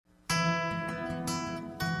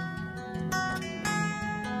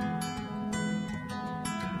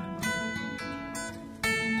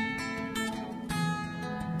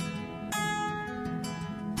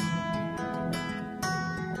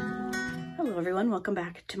everyone, welcome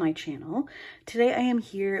back to my channel. Today I am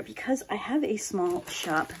here because I have a small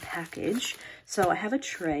shop package. So I have a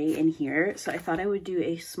tray in here, so I thought I would do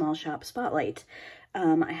a small shop spotlight.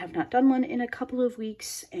 I have not done one in a couple of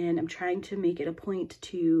weeks, and I'm trying to make it a point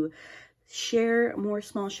to share more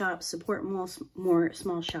small shops, support more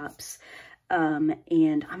small shops.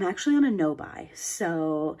 And I'm actually on a no-buy,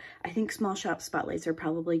 so I think small shop spotlights are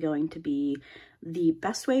probably going to be the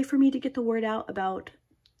best way for me to get the word out about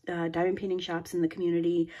diamond painting shops in the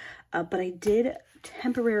community. But I did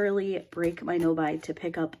temporarily break my no-buy to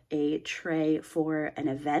pick up a tray for an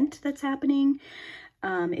event that's happening.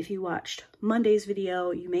 If you watched Monday's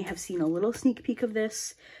video, you may have seen a little sneak peek of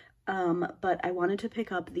this. But I wanted to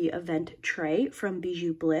pick up the event tray from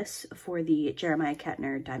Bijou Bliss for the Jeremiah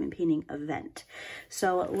Kettner diamond painting event.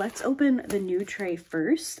 So let's open the new tray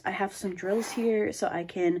first. I have some drills here so I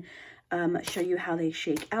can show you how they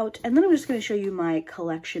shake out. And then I'm just going to show you my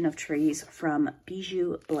collection of trays from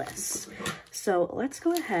Bijou Bliss. So let's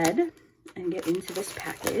go ahead and get into this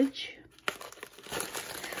package.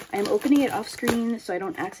 I am opening it off screen so I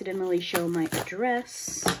don't accidentally show my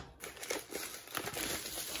address.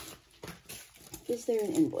 Is there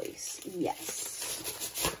an invoice?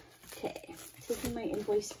 Yes. Okay, taking my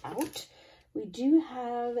invoice out. We do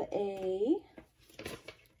have a,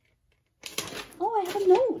 oh, I have a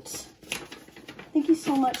note. Thank you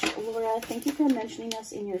so much, Laura. Thank you for mentioning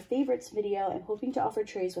us in your favorites video. I'm hoping to offer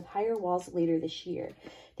trays with higher walls later this year.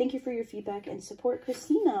 Thank you for your feedback and support,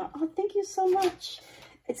 Christina. Oh, thank you so much.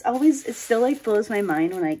 It still like blows my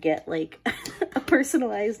mind when I get like a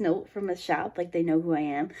personalized note from a shop, like they know who I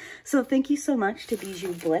am. So thank you so much to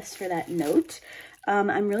Bijou Bliss for that note.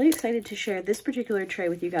 I'm really excited to share this particular tray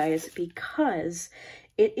with you guys because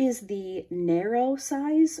it is the narrow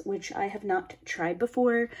size, which I have not tried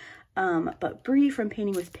before. But Bree from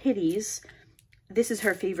Painting with Pitties, this is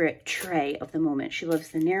her favorite tray of the moment. She loves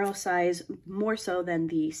the narrow size more so than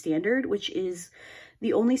the standard, which is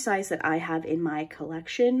the only size that I have in my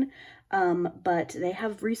collection. But they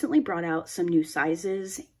have recently brought out some new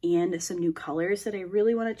sizes and some new colors that I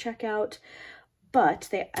really want to check out. But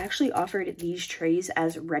they actually offered these trays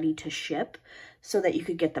as ready to ship so that you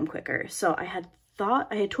could get them quicker. So I had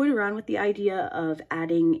toyed around with the idea of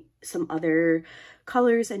adding some other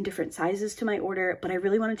colors and different sizes to my order, but I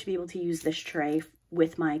really wanted to be able to use this tray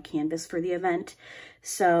with my canvas for the event.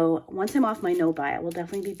 So once I'm off my no-buy, I will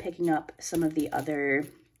definitely be picking up some of the other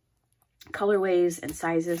colorways and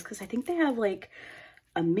sizes because I think they have like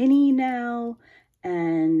a mini now,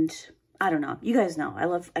 and I don't know. You guys know I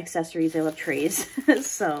love accessories. I love trays.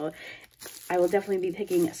 So I will definitely be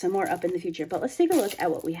picking some more up in the future, but let's take a look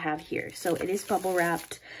at what we have here. So it is bubble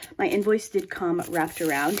wrapped. My invoice did come wrapped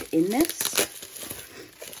around in this.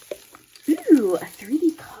 Ooh, a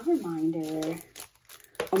 3D cover minder.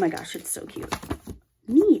 Oh my gosh, it's so cute.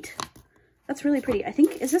 Neat. That's really pretty. I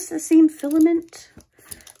think, is this the same filament?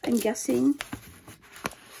 I'm guessing.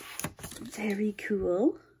 Very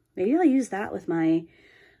cool. Maybe I'll use that with my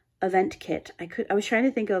event kit. I was trying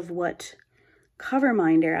to think of what cover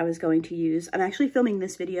minder I was going to use. I'm actually filming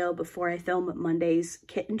this video before I film Monday's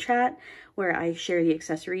kitten chat where I share the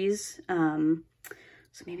accessories.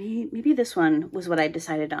 So maybe this one was what I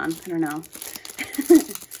decided on. I don't know.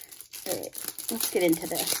 All right, let's get into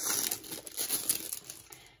this.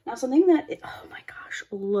 Now something that, oh my gosh,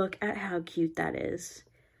 look at how cute that is.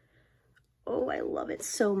 Oh, I love it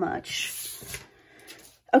so much.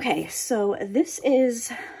 Okay, so this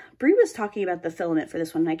is, Brie was talking about the filament for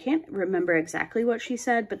this one. I can't remember exactly what she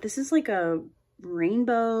said, but this is like a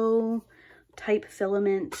rainbow type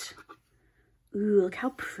filament. Ooh, look how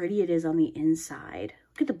pretty it is on the inside.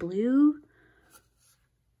 Look at the blue.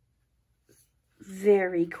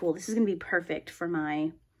 Very cool. This is going to be perfect for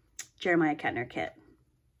my Jeremiah Kettner kit.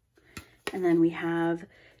 And then we have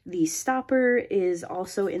the stopper is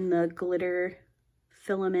also in the glitter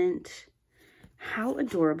filament. How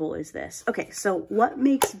adorable is this? Okay, so what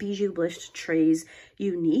makes Bijou Bliss trays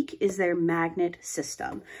unique is their magnet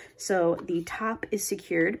system. So the top is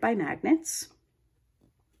secured by magnets.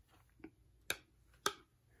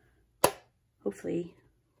 Hopefully.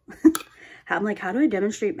 I'm like, how do I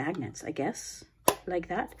demonstrate magnets? I guess like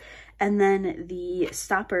that. And then the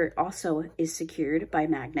stopper also is secured by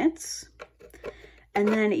magnets. And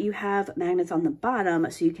then you have magnets on the bottom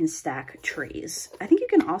so you can stack trays. I think you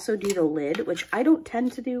can also do the lid, which I don't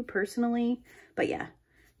tend to do personally, but yeah,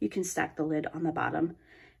 you can stack the lid on the bottom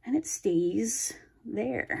and it stays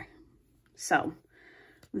there. So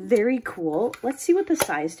very cool. Let's see what the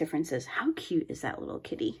size difference is. How cute is that little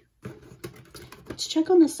kitty? Let's check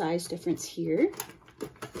on the size difference here.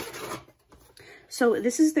 So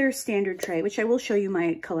this is their standard tray, which I will show you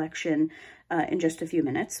my collection in just a few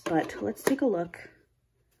minutes, but let's take a look.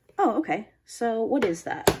 Oh, okay. So what is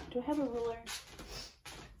that? Do I have a ruler?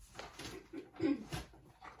 No,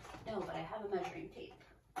 but I have a measuring tape.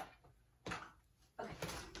 Okay.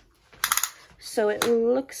 So it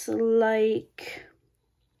looks like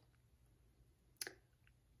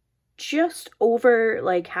just over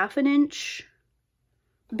like half an inch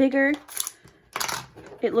bigger.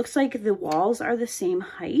 It looks like the walls are the same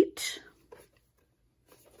height.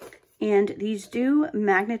 And these do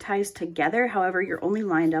magnetize together. However, you're only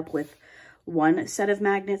lined up with one set of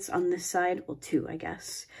magnets on this side. Well, two, I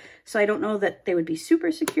guess. So I don't know that they would be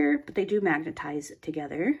super secure, but they do magnetize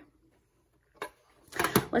together.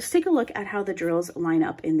 Let's take a look at how the drills line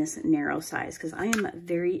up in this narrow size, because I am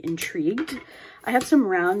very intrigued. I have some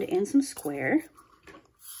round and some square.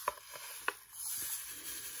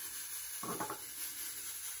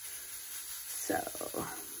 So,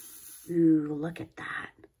 ooh, look at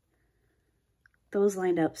that. Those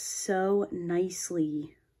lined up so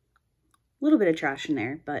nicely. A little bit of trash in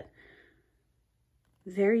there, but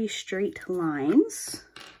very straight lines.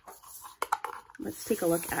 Let's take a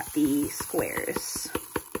look at the squares.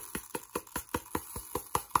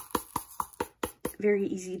 Very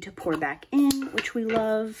easy to pour back in, which we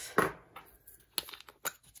love.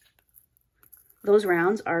 Those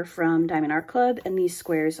rounds are from Diamond Art Club, and these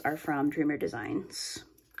squares are from Dreamer Designs.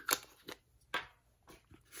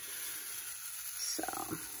 So,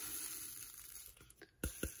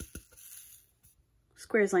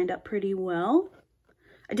 squares lined up pretty well.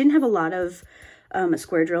 I didn't have a lot of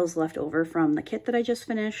square drills left over from the kit that I just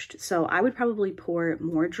finished, so I would probably pour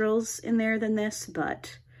more drills in there than this,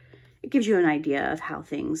 but it gives you an idea of how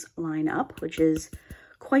things line up, which is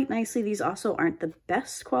quite nicely. These also aren't the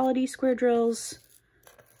best quality square drills,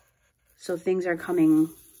 so things are coming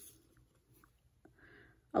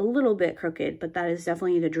a little bit crooked, but that is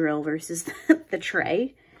definitely the drill versus the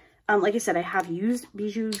tray. Like I said, I have used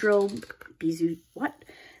Bijou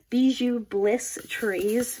Bliss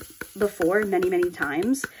trays before many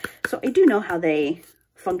times, so I do know how they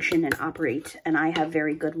function and operate, and I have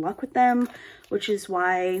very good luck with them, which is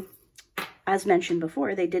why, as mentioned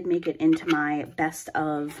before, they did make it into my best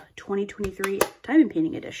of 2023 Diamond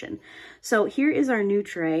Painting Edition. So here is our new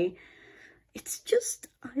tray. It's just,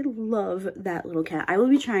 I love that little cat. I will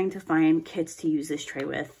be trying to find kits to use this tray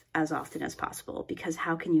with as often as possible, because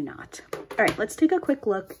how can you not? All right, let's take a quick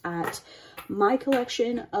look at my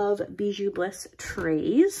collection of Bijou Bliss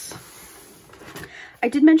trays. I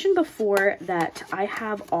did mention before that I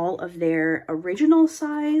have all of their original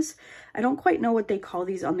size. I don't quite know what they call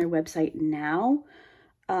these on their website now,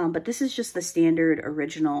 but this is just the standard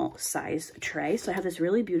original size tray. So I have this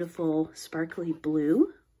really beautiful sparkly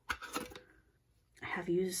blue. Have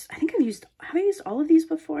I used all of these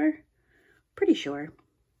before? Pretty sure.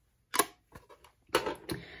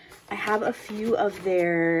 I have a few of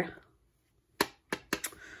their,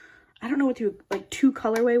 I don't know what to, like 2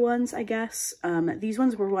 colorway ones, I guess. These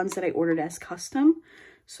ones were ones that I ordered as custom.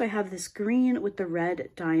 So I have this green with the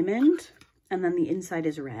red diamond, and then the inside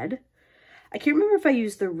is red. I can't remember if I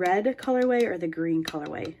used the red colorway or the green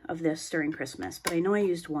colorway of this during Christmas, but I know I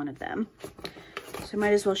used one of them. So I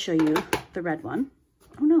might as well show you the red one.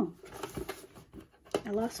 Oh no,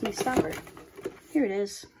 I lost my stopper. Here it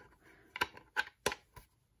is.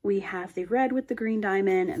 We have the red with the green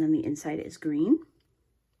diamond, and then the inside is green.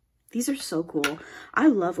 These are so cool. I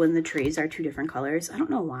love when the trays are 2 different colors. I don't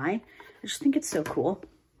know why. I just think it's so cool.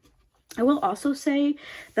 I will also say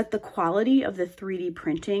that the quality of the 3D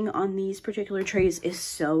printing on these particular trays is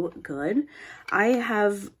so good. I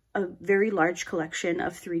have a very large collection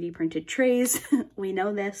of 3D printed trays. We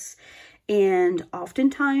know this. And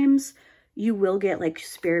oftentimes you will get like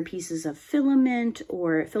spare pieces of filament,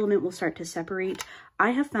 or filament will start to separate.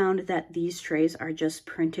 I have found that these trays are just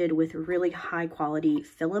printed with really high quality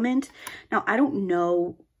filament. Now, I don't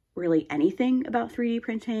know really anything about 3D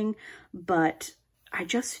printing, but I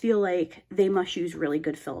just feel like they must use really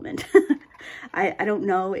good filament. I don't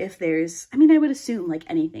know if there's, I mean, I would assume like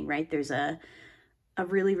anything, right? There's a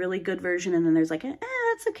really good version, and then there's like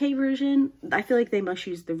that's okay version. I feel like they must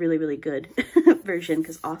use the really good version,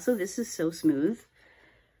 because also this is so smooth.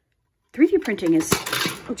 3D printing is,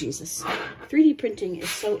 oh Jesus, 3D printing is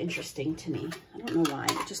so interesting to me. I don't know why,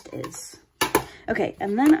 it just is. Okay,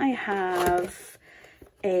 and then I have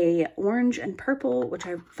a orange and purple, which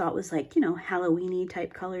I thought was like, you know, Halloween-y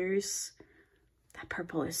type colors. That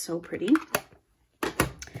purple is so pretty.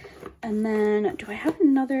 And then, do I have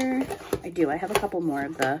another? I do. I have a couple more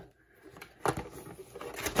of the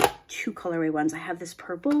 2 colorway ones. I have this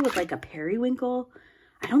purple with like a periwinkle.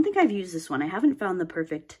 I don't think I've used this one. I haven't found the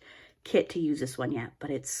perfect kit to use this one yet, but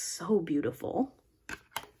it's so beautiful.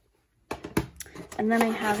 And then I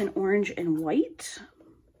have an orange and white.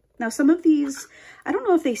 Now some of these, I don't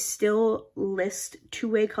know if they still list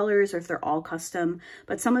two-way colors or if they're all custom,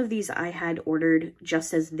 but some of these I had ordered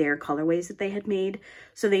just as their colorways that they had made.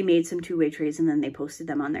 So they made some two-way trays and then they posted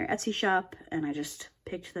them on their Etsy shop and I just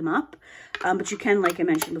picked them up. But you can, like I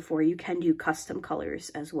mentioned before, you can do custom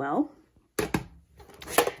colors as well.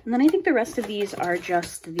 And then I think the rest of these are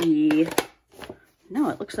just the, no,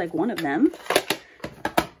 it looks like one of them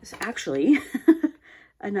is actually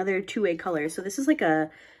another two-way color. So this is like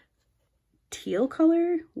a teal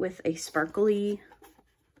color with a sparkly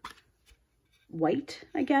white,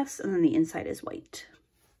 I guess, and then the inside is white.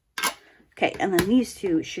 Okay, and then these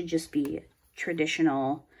two should just be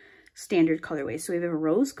traditional standard colorways. So we have a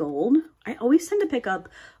rose gold. I always tend to pick up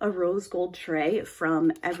a rose gold tray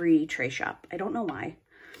from every tray shop. I don't know why.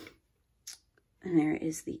 And there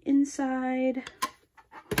is the inside.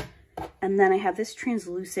 And then I have this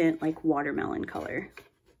translucent, like, watermelon color.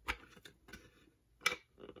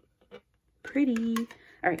 Pretty.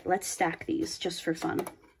 All right, let's stack these just for fun.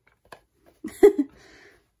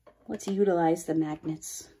 Let's utilize the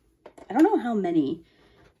magnets. I don't know how many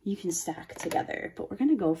you can stack together, but we're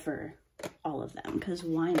gonna go for all of them because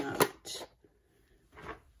why not?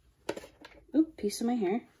 Oop, piece of my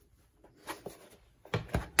hair.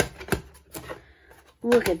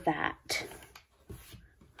 Look at that.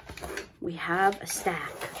 We have a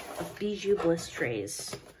stack of Bijou Bliss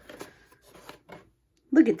trays.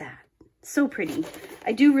 Look at that. So pretty.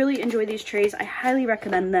 I do really enjoy these trays. I highly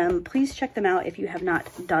recommend them. Please check them out if you have not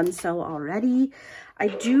done so already. I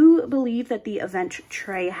do believe that the event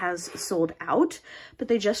tray has sold out, but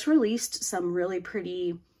they just released some really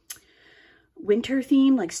pretty winter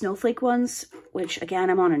theme, like snowflake ones, which again,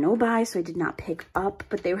 I'm on a no buy, so I did not pick up,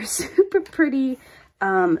 but they were super pretty.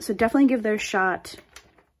 So definitely give their a shot.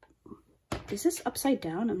 Is this upside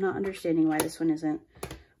down? I'm not understanding why this one isn't.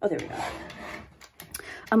 Oh, there we go.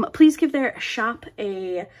 Please give their shop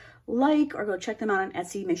a like or go check them out on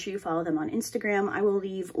Etsy. Make sure you follow them on Instagram. I will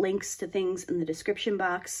leave links to things in the description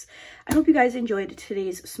box. I hope you guys enjoyed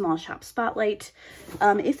today's small shop spotlight.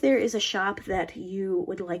 If there is a shop that you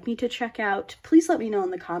would like me to check out, please let me know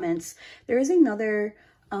in the comments. There is another,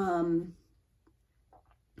 I'm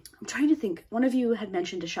trying to think. One of you had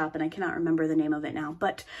mentioned a shop and I cannot remember the name of it now,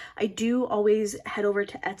 but I do always head over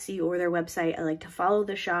to Etsy or their website. I like to follow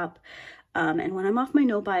the shop. And when I'm off my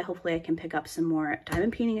no buy, hopefully I can pick up some more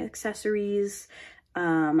diamond painting accessories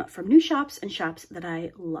from new shops and shops that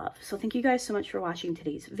I love. So thank you guys so much for watching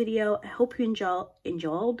today's video. I hope you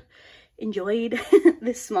enjoyed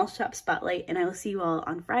this small shop spotlight, and I will see you all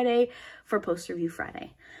on Friday for Post Review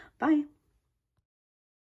Friday. Bye.